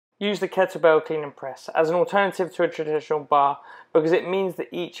use the kettlebell clean and press as an alternative to a traditional bar because it means that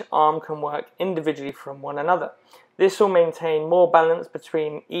each arm can work individually from one another. This will maintain more balance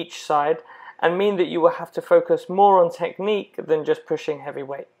between each side and mean that you will have to focus more on technique than just pushing heavy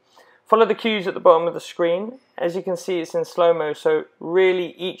weight. Follow the cues at the bottom of the screen. As you can see, it's in slow-mo, so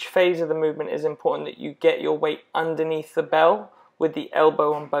really each phase of the movement is important that you get your weight underneath the bell with the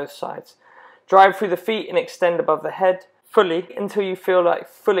elbow on both sides. Drive through the feet and extend above the head fully until you feel like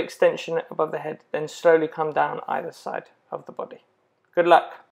full extension above the head, then slowly come down either side of the body. Good luck.